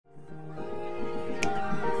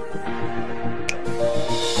What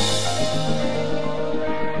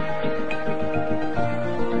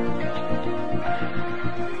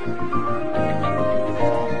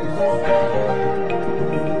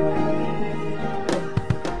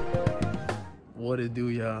it do,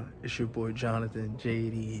 y'all? It's your boy Jonathan,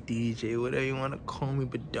 JD, DJ, whatever you want to call me,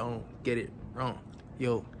 but don't get it wrong.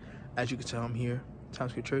 Yo, as you can tell, I'm here,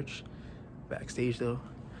 Times Square Church, backstage though.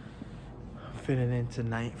 I'm filling in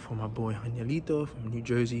tonight for my boy Danielito from New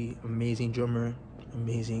Jersey. Amazing drummer,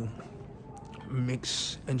 amazing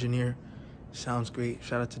mix engineer. Sounds great.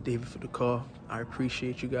 Shout out to David for the call. I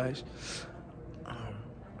appreciate you guys.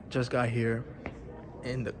 Just got here.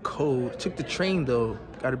 And the code, took the train though.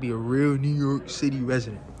 Gotta be a real New York City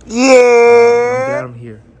resident. Yeah. I'm glad I'm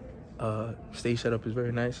here. Stage setup is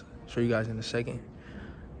very nice. Show you guys in a second.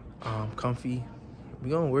 Comfy.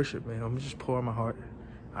 We gonna worship, man. I'm gonna just pour out my heart.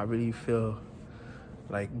 I really feel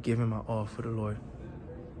like giving my all for the Lord.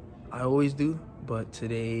 I always do, but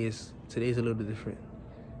today's a little bit different.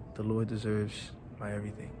 The Lord deserves my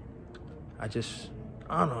everything. I don't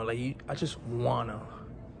know, like I just wanna.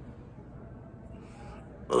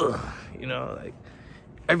 You know, like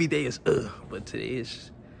every day is but today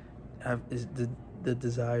is the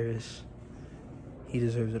desire is he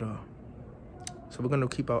deserves it all. So we're gonna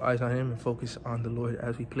keep our eyes on him and focus on the Lord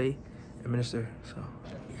as we play and minister. So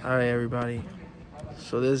all right, everybody,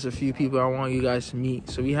 so there's a few people I want you guys to meet.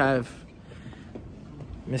 So we have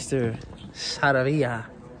Mr. Saravia.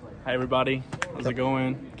 Hi everybody, how's it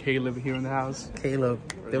going? Caleb here in the house. Caleb.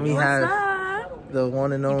 Then we have the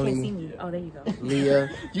one and only. You can't see me. Oh, there you go. Leah.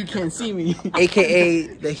 You can't see me.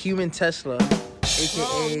 AKA the human Tesla. Oh, you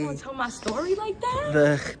AKA gonna tell my story like that?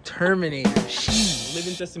 the Terminator.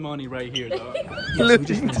 Living testimony right here, though. Yeah, we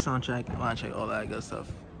just finished soundtrack, line check, all that good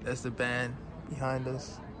stuff. That's the band behind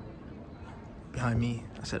us. Behind me.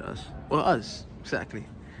 I said us. Well, us. Exactly.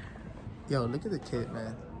 Yo, look at the kid,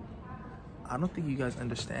 man. I don't think you guys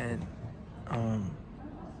understand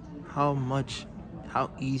how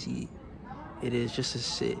easy it is just to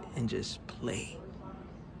sit and just play.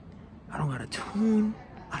 I don't gotta tune.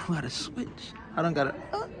 I don't gotta switch. I don't gotta,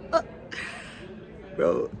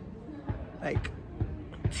 bro, like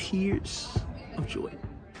tears of joy.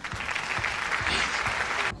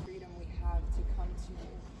 Freedom we have to come to you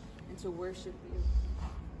and to worship you.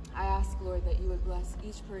 I ask, Lord, that you would bless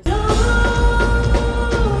each person.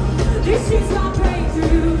 This is my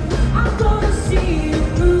breakthrough. I'm gonna see you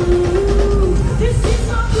through. This is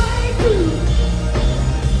my breakthrough.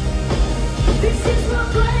 This is my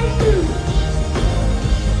breakthrough.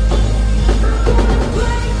 I'm gonna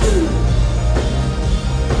break through.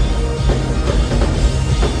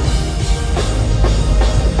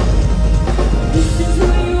 This is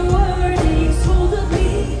where your word takes hold of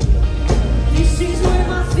me. This is where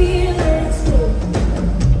my feelings go.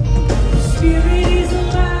 The Spirit is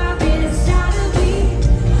alive inside of me.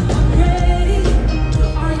 I'm ready.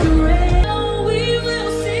 Are you ready? Oh, we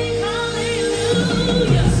will sing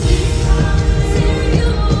hallelujah. Sing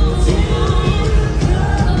hallelujah.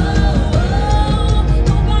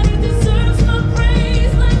 Nobody deserves my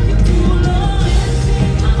praise like you do, Lord.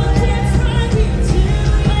 I'ma dance right here till you.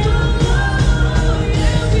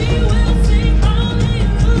 Yeah, we will sing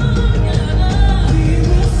hallelujah. We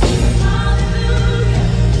will sing hallelujah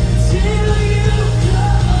till you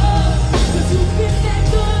come. 'Cause you've been that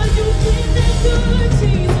good,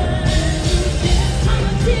 Jesus.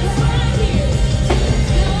 I'ma dance right here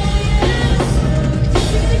till you.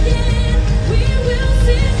 Sing it again. We will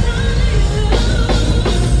sing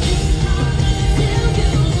hallelujah. Till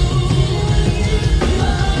you.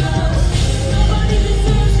 Nobody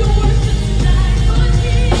deserves your worship tonight but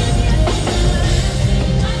Him.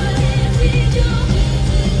 I'ma dance with you.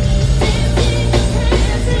 Dance in your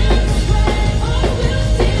presence. Oh, we'll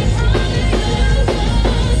sing hallelujah.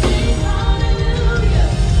 Sing hallelujah.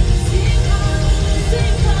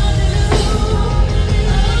 Sing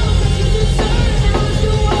hallelujah. Oh, you deserve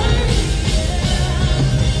your worship.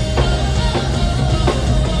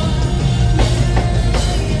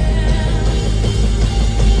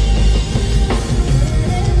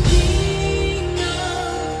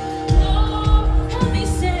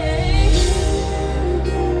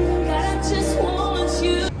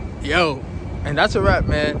 Yo, and that's a wrap,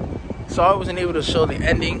 man. So I wasn't able to show the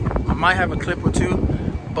ending. I might have a clip or two,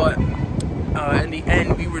 but in the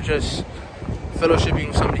end, we were just fellowshipping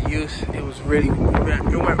with some of the youth. It went really well.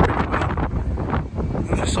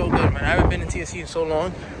 It was just so good, man. I haven't been in TSC in so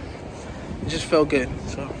long. It just felt good.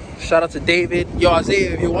 So shout out to David. Yo,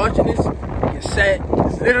 Isaiah, if you're watching this, your set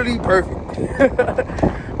is literally perfect.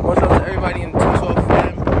 What's up to everybody in